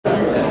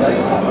Thank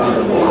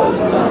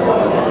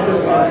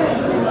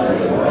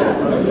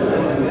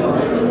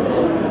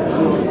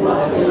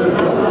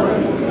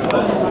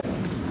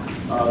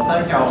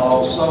y'all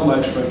all so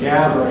much for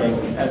gathering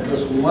at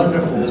this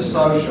wonderful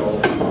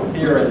social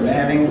here in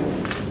Manning.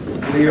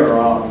 We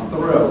are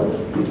thrilled.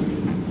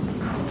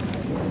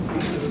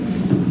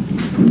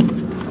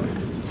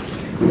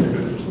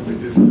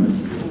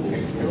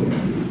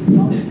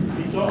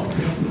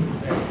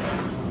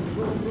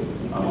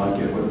 I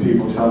like it when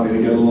people tell me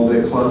to get a little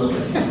bit closer.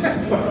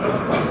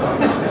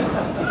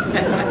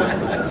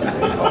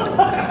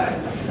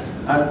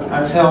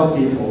 I tell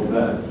people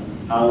that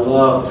I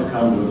love to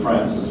come to the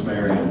Francis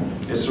Marion.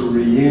 It's a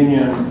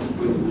reunion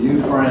with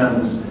new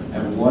friends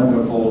and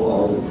wonderful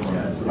old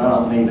friends. And I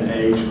don't mean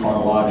age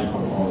chronological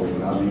old,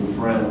 but I mean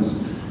friends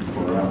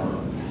forever.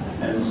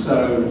 And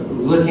so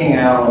looking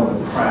out on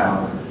the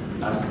crowd,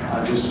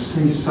 I just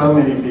see so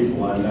many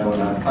people I know,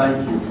 and I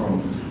thank you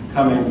from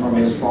coming from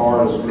as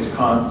far as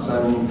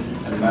Wisconsin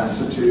and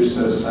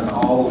Massachusetts and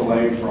all the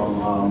way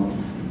from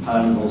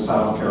Pineville,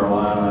 South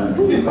Carolina, and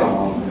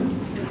Rudolph,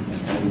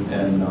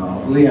 and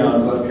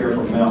Leon's up here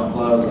from Mount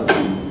Pleasant.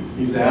 And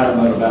he's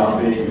adamant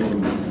about being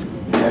from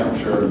New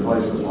Hampshire and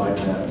places like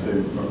that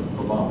too.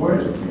 Vermont. Where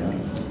is it?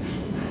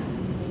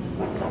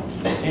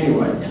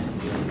 Anyway,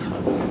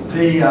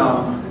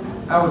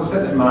 I was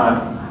sitting in my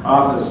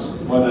office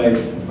one day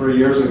 3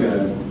 years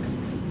ago,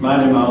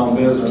 minding my own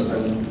business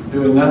and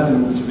doing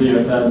nothing to be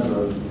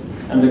offensive.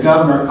 And the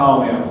governor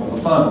called me up on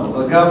the phone.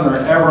 Well, the governor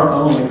ever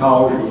only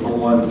calls you for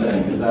one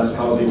thing, and that's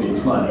because he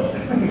needs money.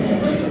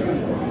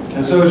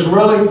 And so it's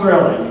really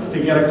thrilling to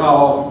get a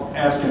call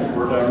asking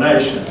for a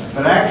donation.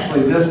 But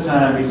actually this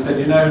time he said,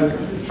 you know,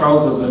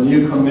 Charles, is a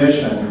new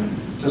commission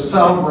to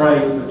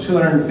celebrate the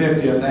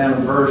 250th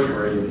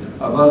anniversary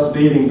of us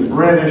beating the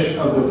British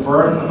of the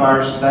birth of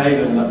our state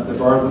and the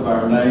birth of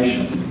our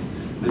nation.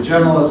 The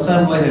General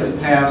Assembly has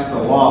passed a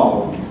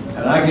law,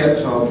 and I get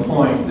to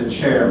appoint the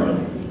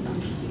chairman.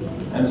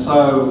 And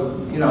so,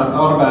 you know, I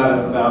thought about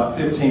it about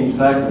 15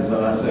 seconds,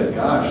 and I said,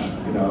 gosh,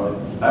 you know,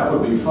 that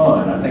would be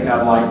fun. I think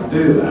I'd like to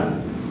do that.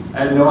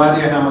 I had no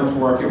idea how much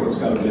work it was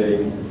going to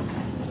be.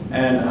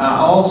 And I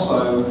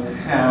also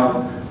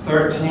have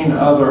 13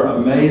 other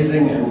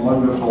amazing and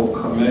wonderful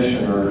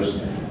commissioners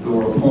who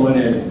were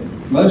appointed,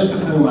 most of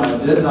whom I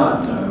did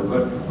not know,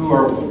 but who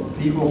are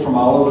people from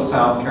all over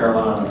South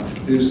Carolina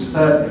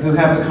who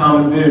have a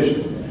common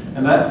vision.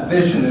 And that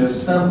vision is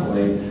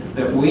simply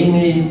that we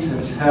need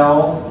to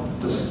tell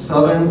the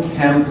Southern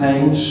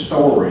campaign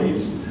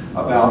stories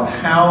about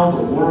how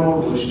the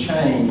world was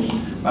changed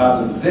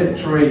by the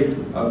victory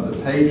of the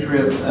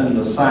Patriots in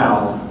the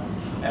South,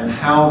 and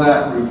how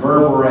that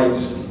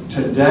reverberates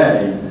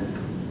today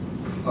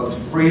of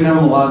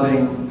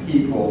freedom-loving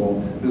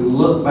people who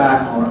look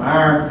back on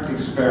our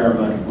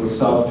experiment with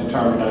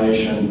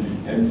self-determination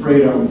and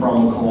freedom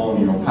from a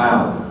colonial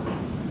power.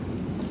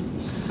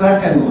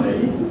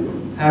 Secondly,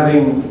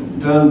 having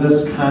done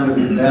this kind of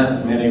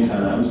event many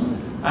times,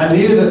 I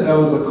knew that there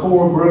was a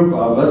core group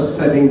of us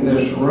sitting in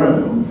this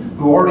room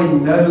who already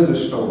know the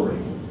story.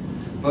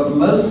 But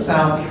most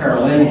South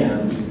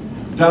Carolinians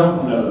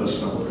don't know the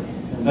story.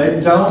 And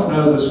they don't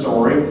know the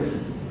story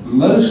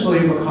mostly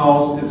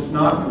because it's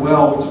not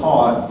well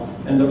taught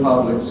in the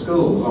public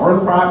schools, or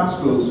the private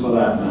schools for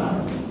that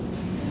matter.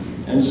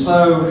 And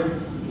so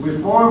we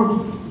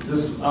formed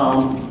this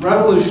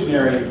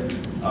revolutionary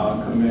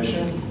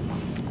commission,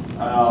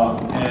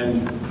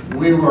 and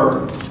we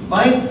were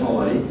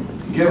thankfully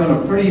given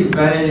a pretty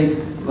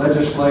vague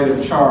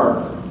legislative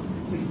charter.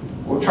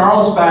 Well,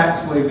 Charles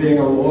Baxley, being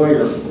a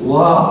lawyer,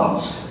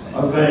 loves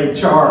a vague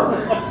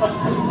charter.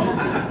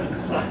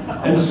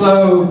 And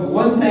so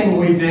one thing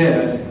we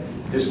did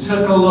is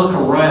took a look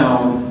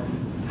around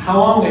how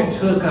long it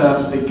took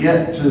us to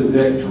get to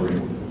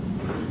victory.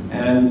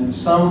 And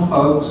some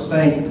folks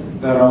think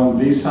that on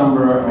July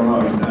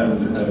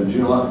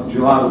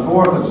the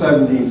 4th of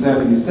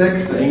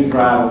 1776, the ink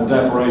dried the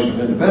Declaration of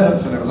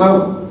Independence, and it was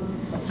over.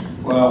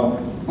 Well,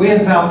 we in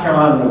South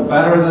Carolina know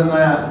better than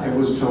that. It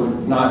was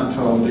not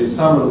until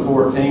December the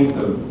 14th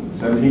of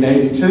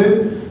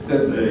 1782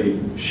 that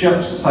the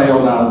ships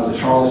sailed out of the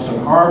Charleston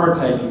Harbor,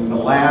 taking the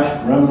last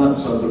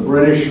remnants of the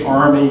British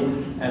Army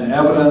and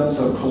evidence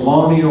of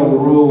colonial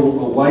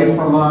rule away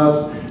from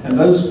us. And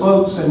those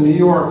folks in New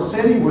York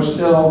City were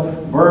still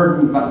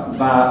burdened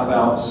by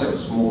about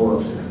six more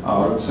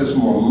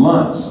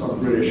months of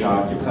British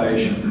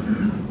occupation.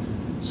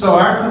 So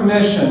our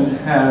commission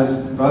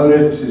has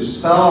voted to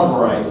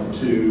celebrate,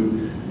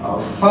 to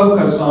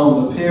focus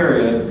on the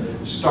period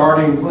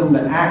starting when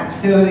the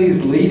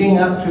activities leading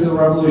up to the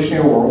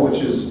Revolutionary War,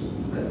 which is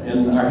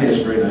in our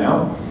history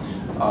now,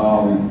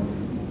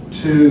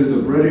 to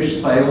the British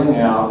sailing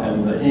out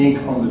and the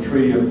ink on the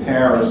Treaty of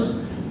Paris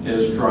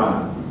is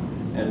dry.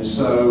 And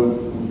so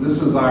this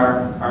is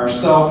our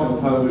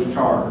self-imposed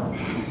charter.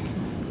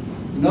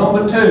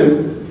 Number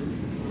two,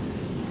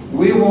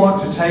 we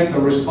want to take the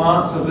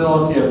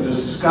responsibility of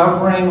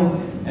discovering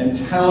and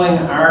telling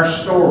our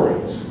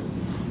stories.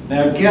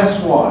 Now guess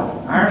what?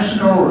 Our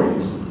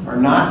stories are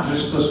not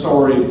just the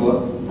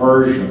storybook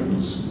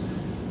versions.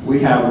 We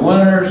have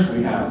winners,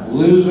 we have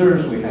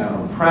losers, we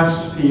have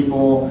oppressed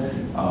people.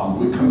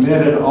 We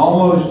committed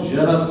almost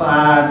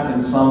genocide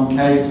in some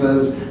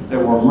cases. There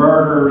were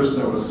murders,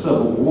 there was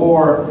civil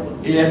war.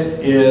 It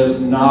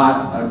is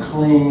not a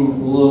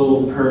clean,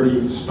 little,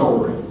 pretty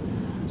story.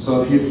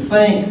 So if you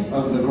think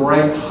of the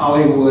great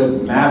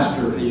Hollywood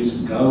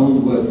masterpiece,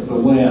 Gone with the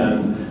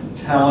Wind,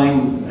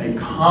 telling a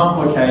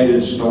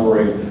complicated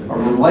story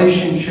of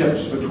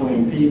relationships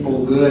between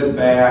people, good,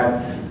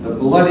 bad, the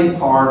bloody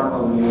part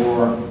of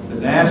war, the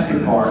nasty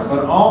part,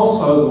 but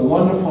also the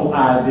wonderful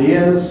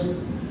ideas,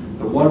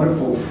 the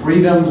wonderful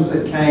freedoms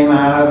that came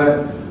out of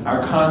it.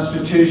 Our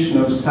Constitution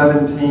of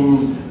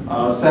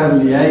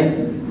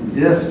 1778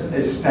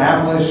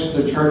 disestablished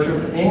the Church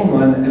of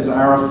England as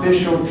our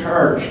official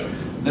church,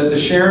 that the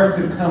sheriff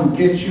could come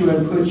get you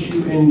and put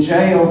you in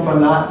jail for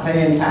not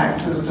paying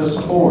taxes to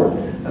support.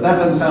 Now, that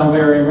doesn't sound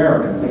very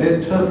American, but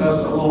it took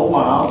us a little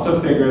while to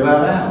figure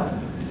that out.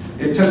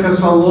 It took us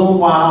a little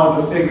while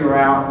to figure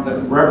out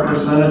that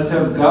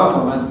representative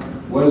government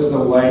was the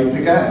way to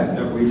go,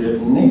 that we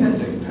didn't need a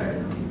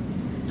dictator.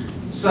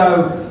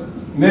 So,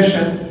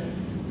 mission: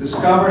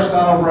 discover,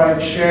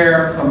 celebrate,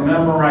 share,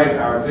 commemorate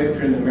our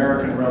victory in the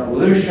American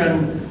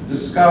Revolution.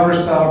 Discover,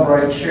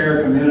 celebrate,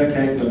 share,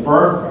 communicate the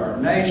birth of our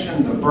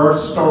nation, the birth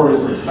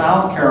stories of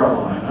South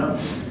Carolina,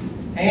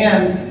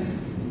 and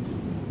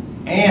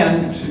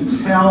to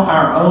tell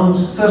our own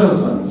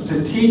citizens,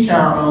 to teach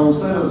our own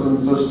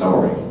citizens the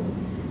story.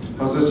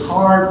 Because it's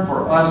hard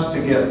for us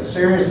to get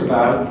serious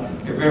about it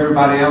if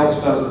everybody else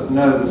doesn't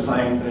know the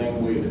same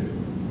thing we do.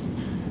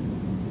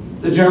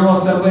 The General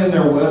Assembly, in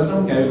their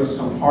wisdom, gave us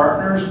some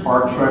partners,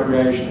 Parks,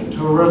 Recreation, and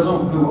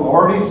Tourism, who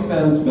already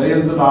spends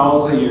millions of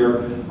dollars a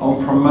year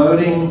on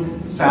promoting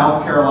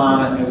South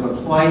Carolina as a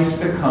place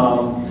to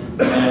come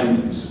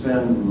and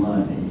spend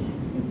money.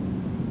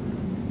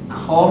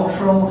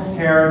 Cultural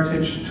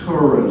heritage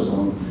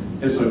tourism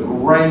is a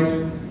great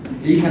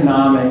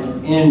economic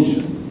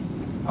engine.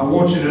 I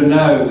want you to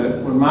know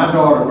that when my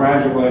daughter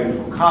graduated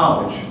from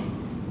college,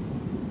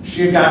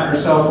 she had gotten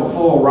herself a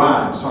full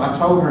ride. So I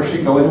told her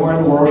she'd go anywhere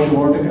in the world she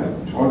wanted to go.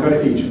 She wanted to go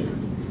to Egypt.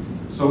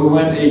 So we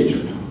went to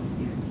Egypt.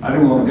 I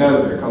didn't want to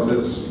go there because it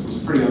was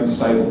pretty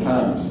unstable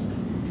times.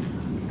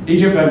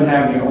 Egypt doesn't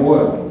have any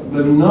oil.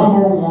 The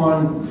number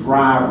one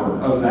driver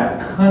of that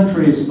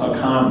country's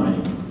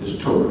economy is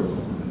tourism.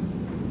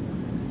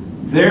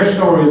 Their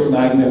story is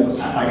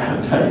magnificent, I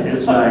gotta tell you,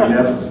 it's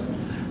magnificent.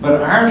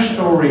 But our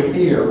story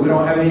here, we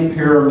don't have any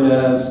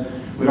pyramids,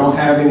 we don't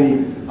have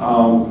any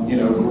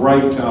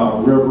great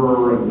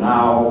river and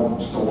Nile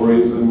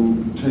stories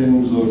and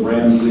tombs of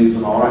Ramses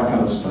and all that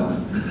kind of stuff.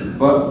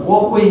 But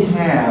what we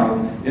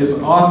have is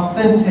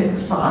authentic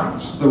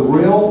sites, the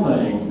real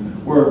thing,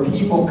 where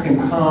people can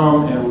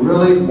come and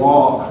really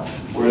walk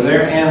where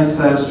their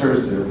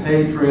ancestors, their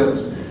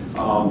patriots,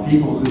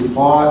 people who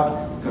fought,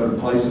 go to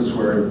places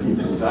where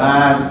people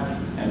died,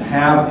 and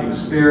have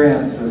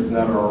experiences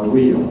that are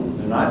real.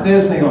 They're not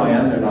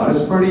Disneyland, they're not as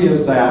pretty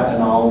as that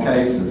in all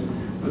cases,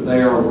 but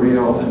they are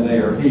real and they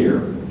are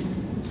here.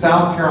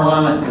 South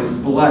Carolina is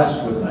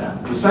blessed with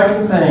that. The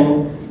second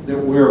thing that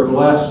we're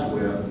blessed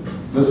with,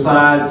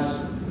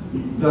 besides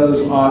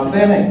those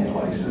authentic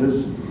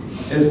places,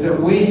 is that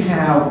we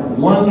have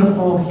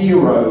wonderful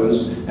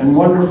heroes and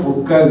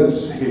wonderful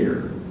goats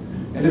here.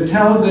 And to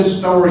tell a good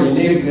story, you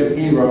need a good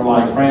hero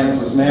like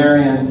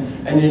Marion,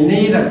 and you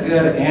need a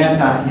good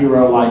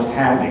anti-hero like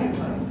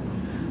Tavington.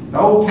 The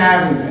old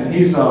Tavington,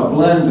 he's a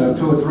blend of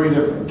 2 or 3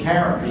 different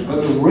characters, but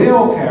the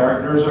real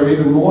characters are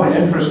even more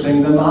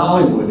interesting than the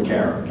Hollywood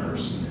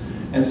characters.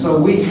 And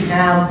so we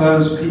have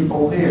those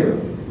people here.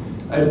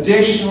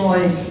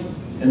 Additionally,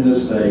 in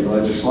this vague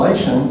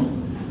legislation,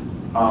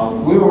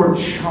 we were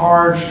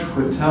charged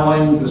with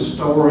telling the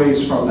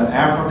stories from the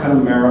African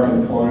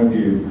American point of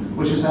view,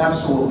 which is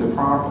absolutely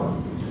proper.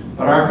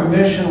 But our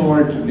commission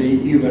wanted to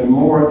be even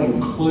more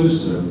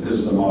inclusive,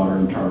 is the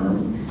modern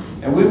term,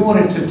 and we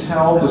wanted to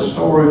tell the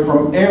story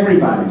from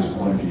everybody's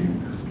point of view.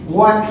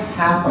 What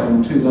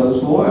happened to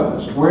those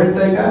loyalists? Where did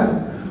they go?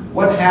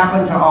 What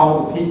happened to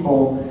all the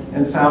people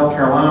in South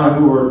Carolina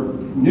who were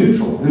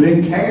neutral, who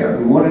didn't care,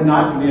 who wanted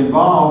not to be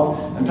involved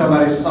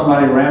until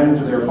somebody ran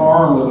into their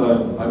farm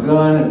with a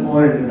gun and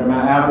pointed it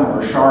at them,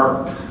 or a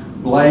sharp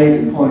blade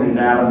and pointed it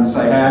at them and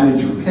say, "Hey, I need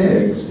your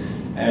pigs."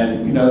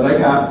 And they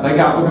got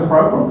with the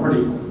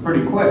program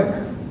pretty quick.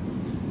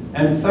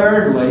 And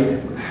thirdly,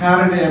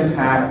 how did it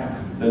impact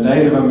the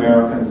Native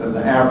Americans and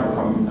the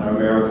African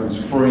Americans,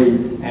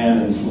 free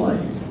and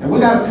enslaved? And we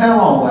got to tell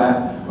all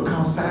that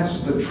because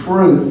that's the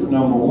truth,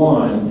 number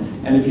one.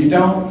 And if you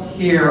don't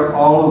hear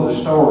all of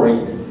the story,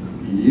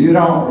 you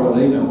don't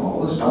really know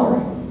all the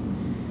story.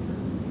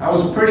 I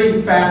was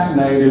pretty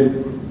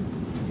fascinated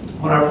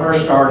when I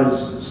first started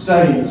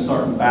studying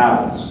certain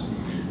battles.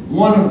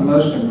 One of the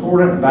most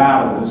important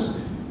battles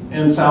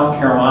in South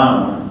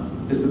Carolina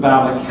is the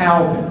Battle of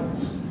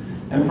Cowpens.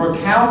 And for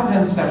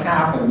Cowpens to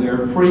happen,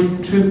 there are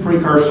 2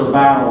 precursor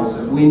battles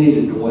that we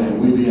needed to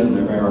win, we being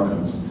the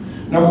Americans.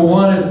 Number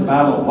one is the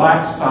Battle of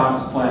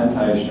Blackstock's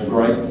Plantation, a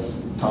great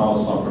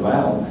Thomas Sumter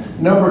battle.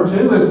 Number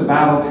two is the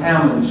Battle of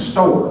Hammond's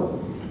Store.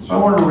 So I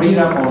want to read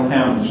up on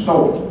Hammond's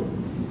Store.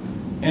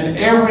 In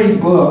every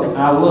book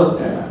I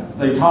looked at,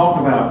 they talk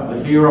about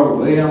the hero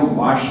William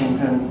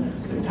Washington.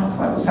 They talk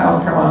about the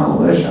South Carolina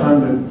militia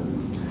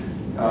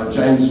under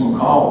James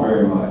McCall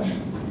very much.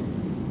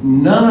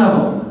 None of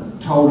them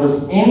told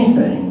us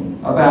anything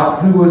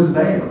about who was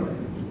there.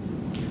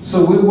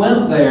 So we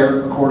went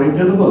there, according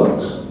to the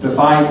books, to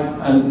fight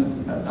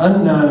an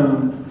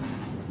unknown,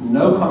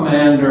 no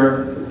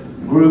commander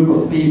group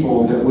of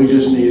people that we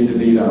just needed to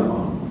beat up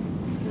on.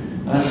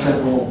 And I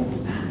said, well,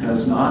 it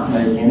does not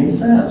make any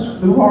sense.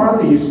 Who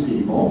are these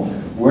people?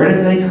 Where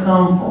did they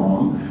come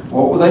from?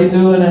 What were they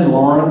doing in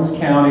Lawrence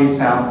County,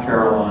 South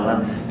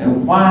Carolina?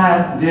 And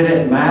why did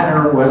it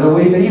matter whether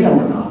we beat them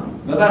or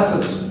not? Now that's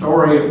a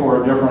story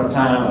for a different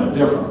time and a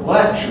different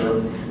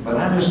lecture, but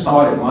I just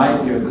thought it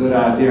might be a good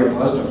idea for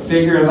us to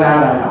figure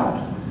that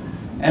out.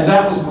 And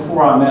that was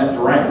before I met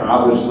Durant.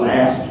 I was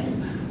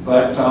asking,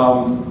 but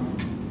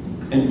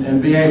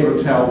and be able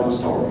to tell the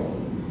story.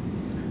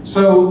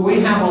 So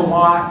we have a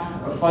lot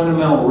of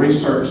fundamental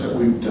research that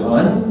we've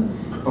done,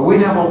 but we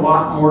have a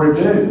lot more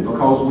to do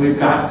because we've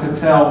got to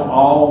tell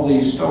all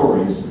these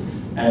stories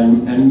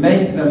and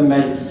make them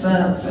make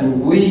sense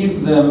and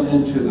weave them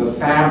into the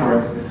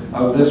fabric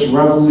of this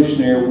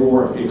Revolutionary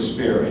War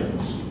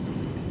experience.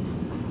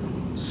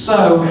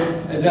 So,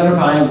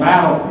 identifying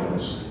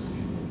battlefields.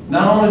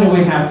 Not only do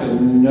we have to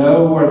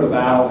know where the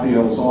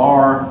battlefields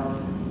are,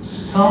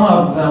 some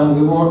of them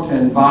we want to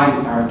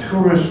invite our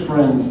tourist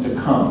friends to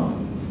come.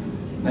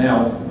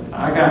 Now,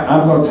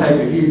 I'm going to take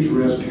a huge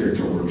risk here,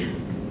 George.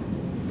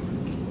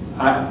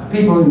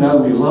 People who know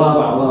me I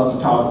love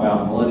to talk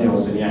about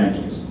millennials and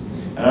Yankees.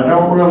 And I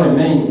don't really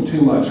mean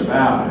too much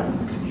about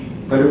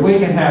it. But if we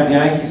can have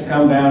Yankees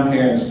come down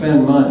here and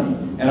spend money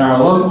in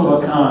our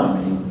local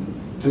economy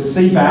to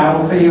see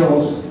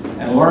battlefields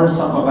and learn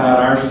something about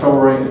our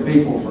story to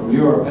people from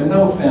Europe, and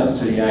no offense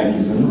to the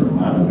Yankees in the room,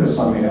 I know there's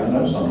some of you, I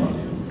know some of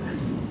you.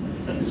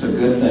 It's a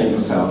good thing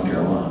for South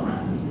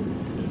Carolina.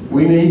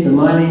 We need the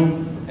money.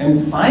 And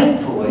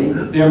thankfully,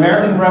 the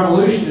American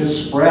Revolution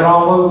is spread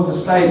all over the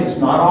state. It's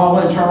not all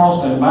in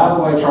Charleston. By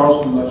the way,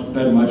 Charleston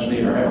doesn't much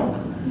need our help.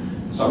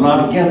 So I'm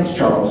not against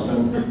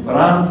Charleston, but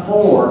I'm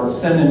for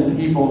sending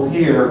people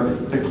here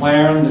to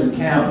Clarendon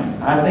County.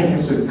 I think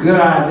it's a good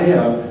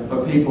idea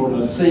for people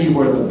to see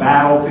where the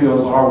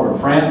battlefields are, where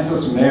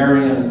Francis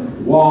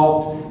Marion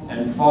walked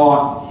and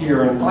fought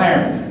here in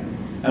Clarendon.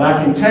 And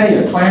I can tell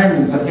you,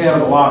 Clarendon's ahead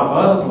of a lot of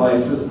other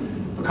places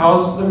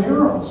because of the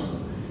murals.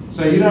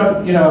 So you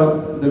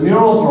know, the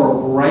murals are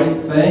a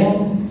great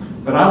thing,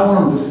 but I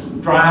want them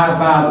to drive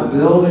by the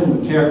building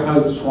with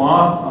Terracotta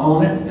Swamp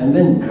on it, and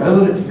then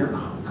go to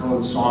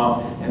Terracotta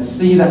Swamp and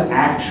see the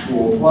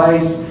actual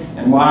place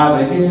and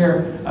why they're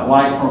here. I'd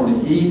like for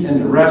them to eat in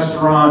the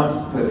restaurants,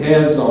 put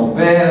heads on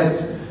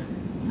beds,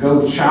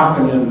 go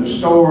shopping in the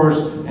stores,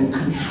 and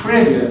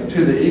contribute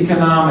to the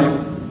economic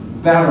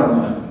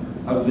betterment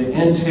of the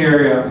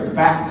interior, the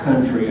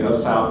backcountry of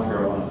South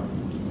Carolina.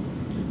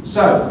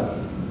 So,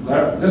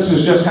 this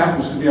just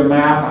happens to be a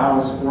map I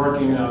was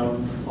working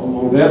on a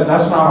little bit.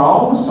 That's not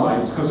all the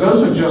sites, because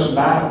those are just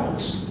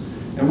battles.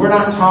 And we're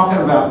not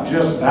talking about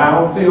just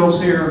battlefields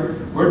here.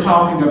 We're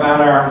talking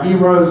about our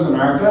heroes and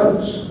our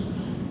ghosts.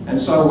 And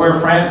so where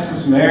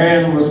Francis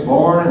Marion was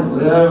born and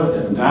lived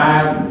and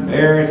died and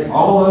buried,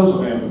 all those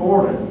are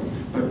important.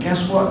 But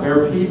guess what?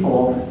 There are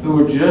people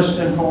who are just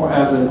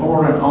as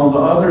important on the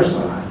other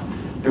side.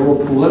 There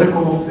were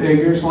political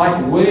figures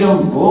like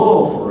William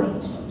Bull, for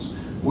instance.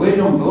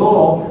 William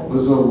Bull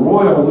was a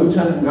royal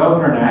lieutenant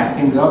governor and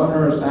acting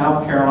governor of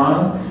South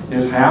Carolina.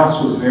 His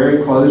house was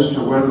very close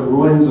to where the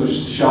ruins of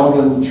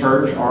Sheldon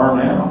Church are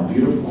now, a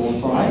beautiful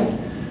site.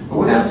 But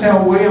we've got to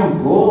tell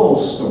William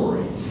Bull's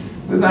story.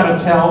 We've got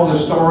to tell the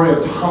story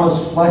of Thomas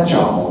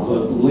Fletchall, the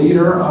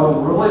leader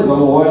of really the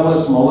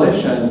Loyalist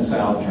militia in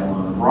South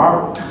Carolina,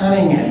 Robert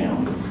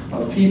Cunningham,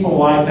 of people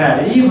like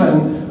that.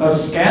 Even a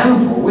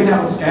scandal. We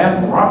have a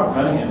scandal. Robert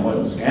Cunningham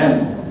wasn't a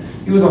scandal.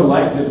 He was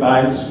elected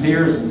by his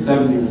peers in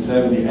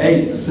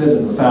 1778 to sit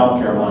in the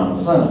South Carolina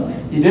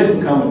Senate. He did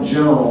become a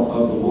general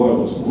of the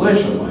Loyalist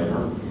militia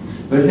later,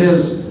 but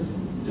his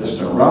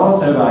distant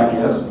relative, I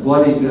guess,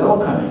 Bloody Bill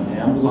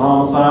Cunningham, was a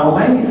homicidal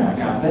maniac,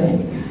 I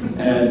think.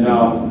 And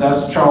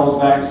that's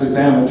Charles Baxley's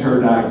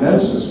amateur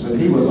diagnosis, but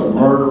he was a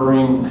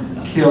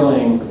murdering,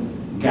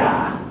 killing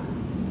guy.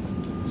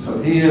 So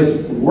he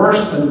is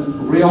worse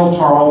than real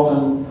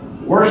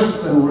Tarleton,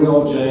 worse than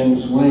real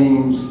James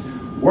Weems,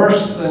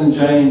 worse than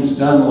James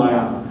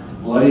Dunlap,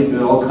 Bloody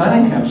Bill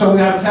Cunningham. So we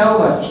got to tell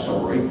that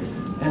story.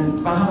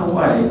 And by the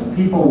way,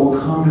 people will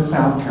come to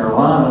South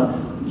Carolina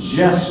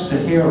just to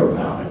hear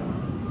about it.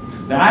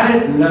 Now, I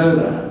didn't know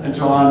that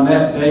until I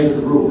met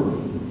David Reuwer.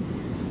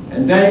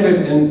 And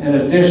David, in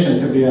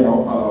addition to being a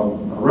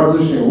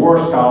Revolutionary War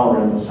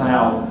scholar in the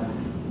South,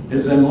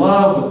 is in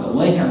love with the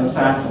Lincoln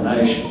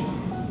assassination.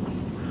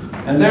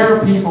 And there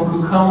are people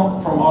who come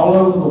from all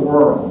over the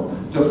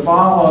world to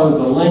follow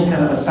the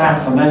Lincoln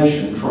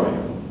assassination trail.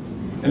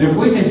 And if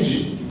we could,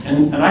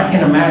 and I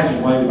can't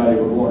imagine why anybody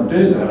would want to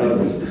do that, other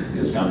than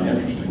it's kind of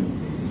interesting.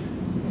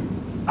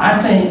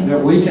 I think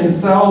that we can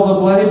sell the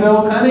Bloody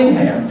Bill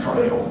Cunningham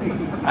trail.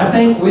 I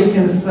think we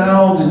can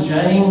sell the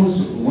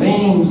James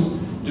Weems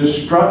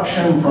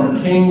destruction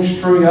from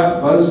Kingstree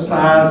up both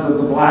sides of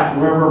the Black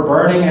River,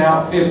 burning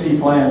out 50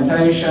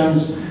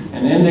 plantations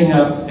and ending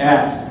up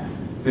at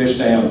Fish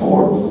Dam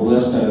Ford with a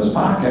list in his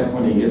pocket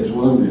when he gets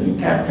wounded and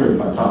captured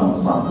by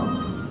Thomas Sumner.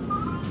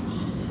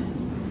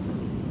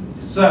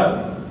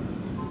 So,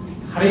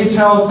 how do you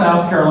tell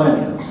South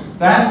Carolinians?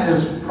 That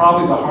is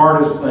probably the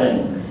hardest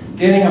thing.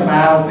 Getting a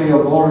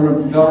battlefield,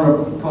 building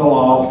a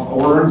pull-off,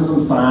 ordering some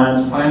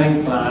signs,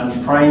 planting signs,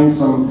 training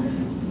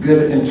some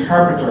good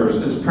interpreters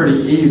is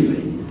pretty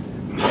easy.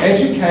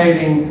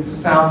 Educating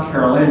South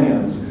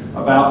Carolinians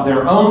about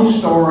their own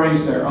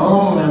stories, their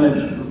own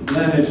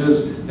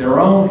lineages, their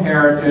own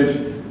heritage,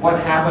 what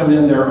happened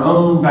in their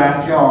own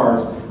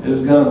backyards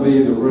is going to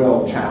be the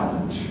real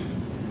challenge.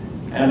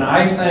 And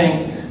I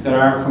think that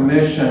our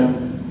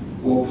commission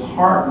will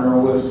partner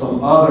with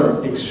some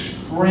other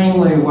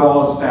extremely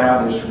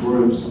well-established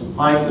groups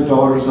like the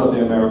Daughters of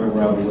the American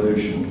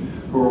Revolution,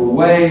 who are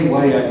way,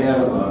 way ahead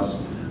of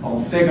us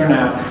on figuring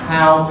out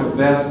how to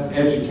best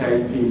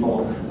educate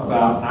people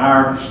about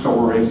our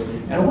stories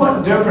and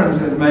what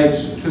difference it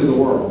makes to the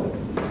world.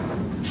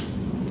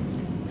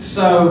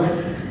 So,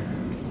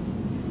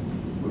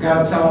 we've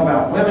got to tell them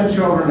about women,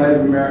 children,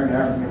 Native American,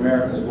 African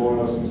Americans,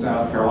 Loyalists in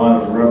South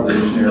Carolina's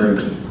Revolutionary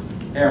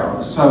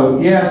era.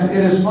 So, yes, it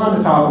is fun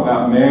to talk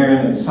about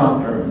Marion and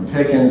Sumter and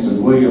Pickens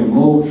and William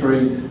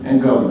Moultrie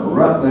and Governor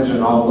Rutledge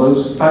and all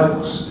those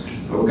folks,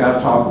 but we've got to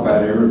talk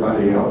about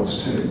everybody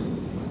else too.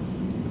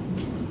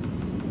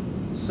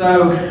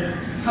 So,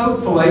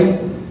 hopefully,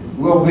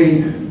 we'll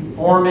be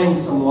forming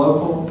some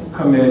local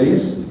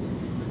committees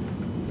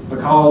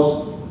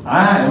because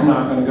I am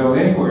not going to go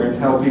anywhere and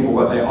tell people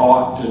what they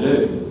ought to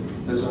do.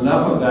 There's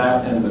enough of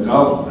that in the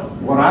government.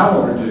 What I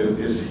want to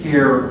do is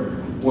hear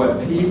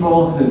what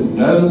people who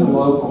know the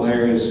local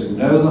areas, who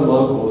know the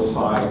local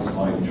sites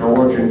like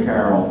George and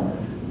Carol,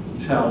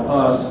 tell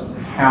us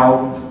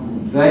how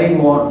they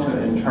want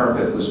to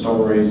interpret the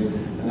stories,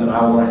 and then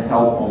I want to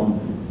help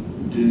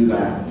them do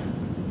that.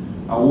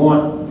 I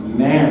want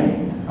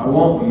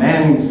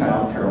Manning,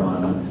 South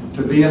Carolina,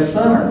 to be a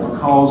center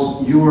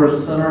because you were a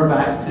center of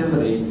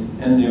activity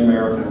in the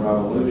American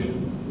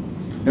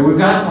Revolution. Now we've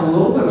gotten a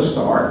little bit of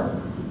start.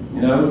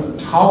 You know,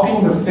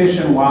 talking the Fish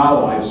and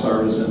Wildlife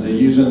Service into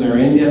using their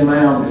Indian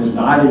mound is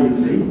not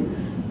easy,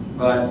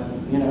 but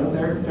you know,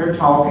 they're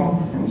talking,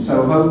 and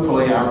so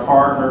hopefully our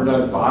partner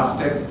Doug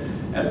Bostic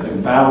at the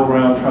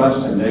Battleground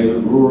Trust and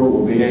David Reuwer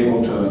will be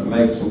able to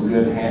make some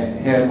good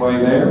headway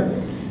there.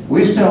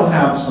 We still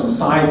have some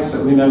sites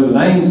that we know the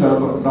names of,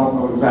 but don't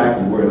know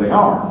exactly where they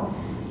are.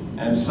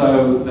 And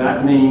so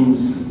that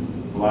means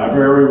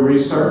library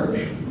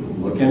research,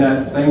 looking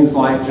at things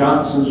like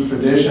Johnson's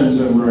Traditions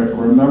and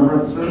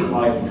Remembrances,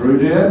 like Drew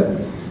did,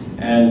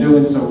 and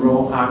doing some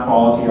real high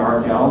quality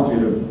archaeology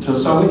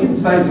so we can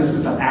say this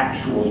is the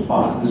actual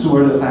spot. This is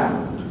where this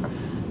happened.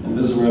 And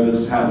this is where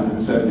this happened in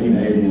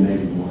 1780 and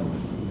 81.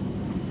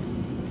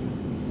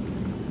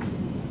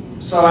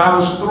 So I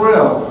was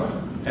thrilled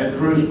at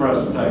Drew's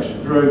presentation.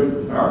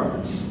 Drew,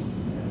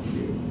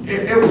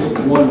 it was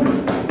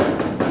wonderful.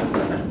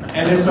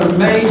 And it's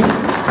amazing.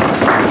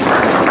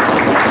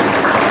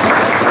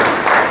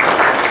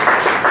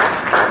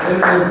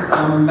 It is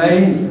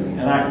amazing,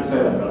 and I can say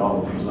that about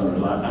all the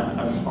presenters.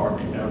 I'm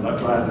sorry, I'm not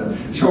trying to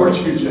short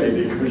you,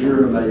 JD, because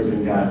you're an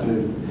amazing guy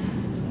too.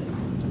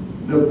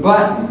 The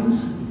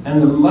buttons and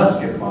the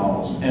musket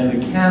balls and the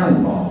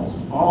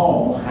cannonballs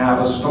all have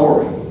a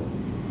story.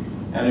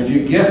 And if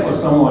you get with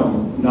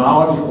someone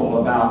knowledgeable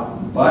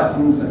about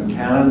buttons and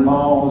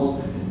cannonballs,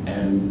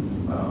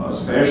 and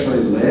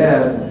especially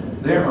lead,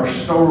 there are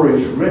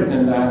stories written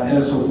in that, and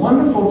it's a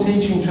wonderful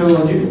teaching tool,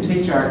 and you can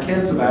teach our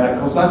kids about it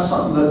because that's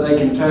something that they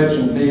can touch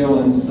and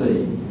feel and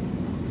see.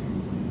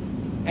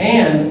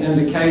 And in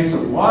the case of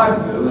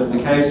Wadville, in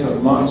the case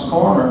of Moncks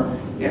Corner,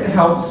 it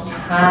helps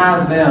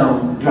tie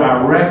them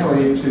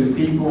directly to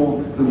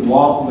people who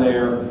walked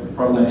there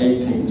from the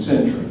 18th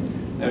century.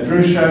 Now,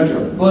 Drew showed you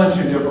a bunch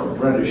of different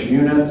British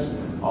units.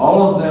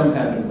 All of them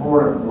had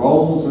important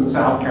roles in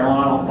South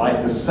Carolina, like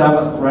the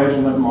 7th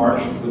Regiment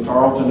marched the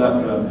Tarleton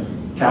up to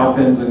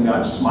Cowpens and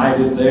got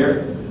smited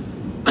there.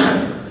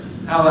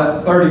 How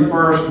that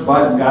 31st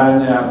button got in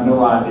there, I have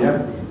no idea.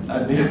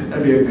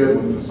 That'd be a good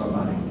one for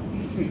somebody.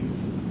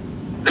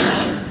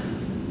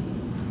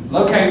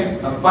 Locate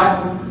a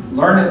button,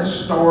 learn its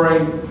story,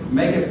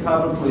 make it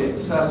publicly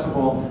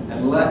accessible,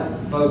 and let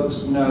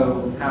folks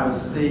know how to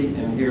see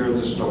and hear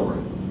the story.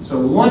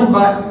 So one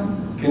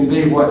button can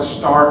be what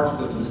starts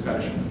the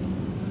discussion.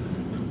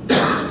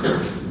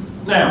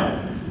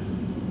 Now,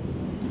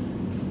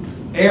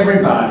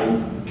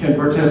 everybody can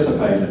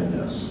participate in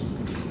this.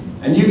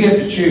 And you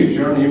get to choose,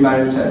 you don't need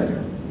anybody to tell you.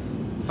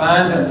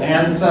 Find an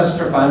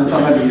ancestor, find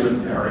somebody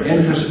you are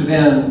interested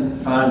in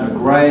find a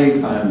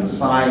grave, find a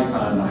site,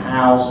 find a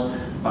house,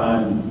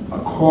 find a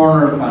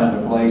corner, find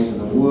a place in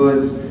the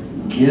woods.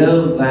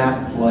 Give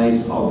that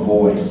place a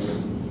voice.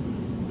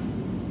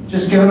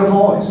 Just give it a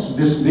voice.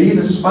 Just be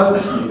the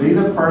spokesman. Be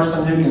the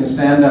person who can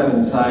stand up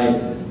and say,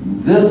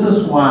 this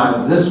is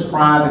why this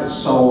private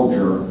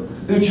soldier,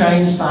 who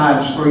changed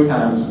sides 3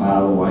 times,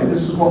 by the way,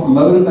 this is what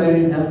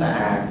motivated him to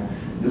act.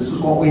 This is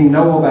what we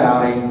know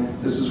about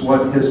him. This is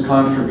what his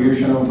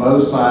contribution on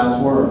both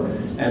sides were.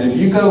 And if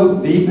you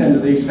go deep into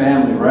these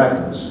family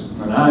records,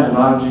 and I am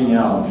not a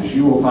genealogist,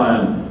 you will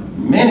find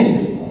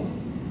many people,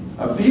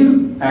 a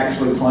few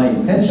actually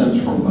claim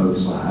pensions from both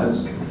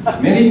sides.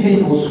 Many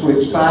people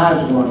switch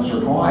sides once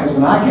or twice,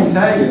 and I can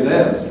tell you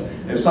this,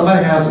 if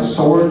somebody has a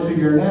sword to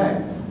your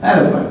neck,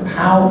 that is a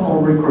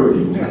powerful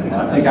recruiting tool.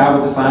 I think I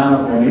would sign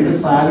up on either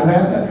side who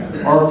had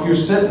that. Or if you're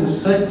sitting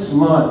 6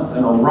 months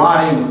in a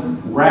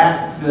rotting,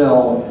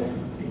 rat-filled,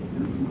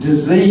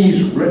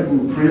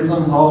 disease-ridden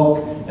prison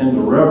hulk in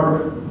the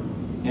river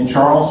in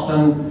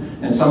Charleston,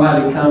 and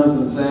somebody comes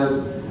and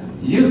says,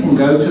 you can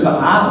go to the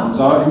islands,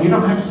 and you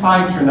don't have to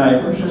fight your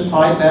neighbors, just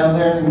fight down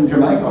there in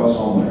Jamaica or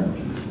somewhere.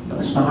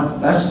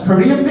 That's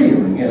pretty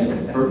appealing,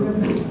 isn't it? Pretty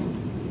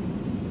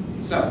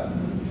appealing. So,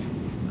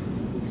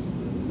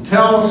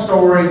 tell a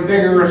story,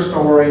 figure a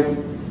story,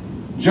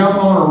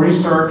 jump on a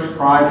research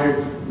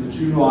project that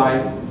you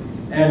like,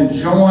 and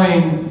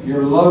join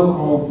your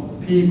local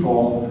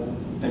people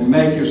and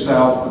make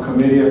yourself a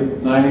committee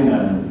of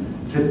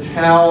 99 to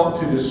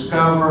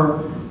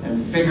discover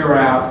and figure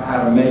out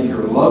how to make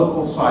your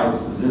local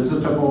sites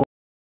visitable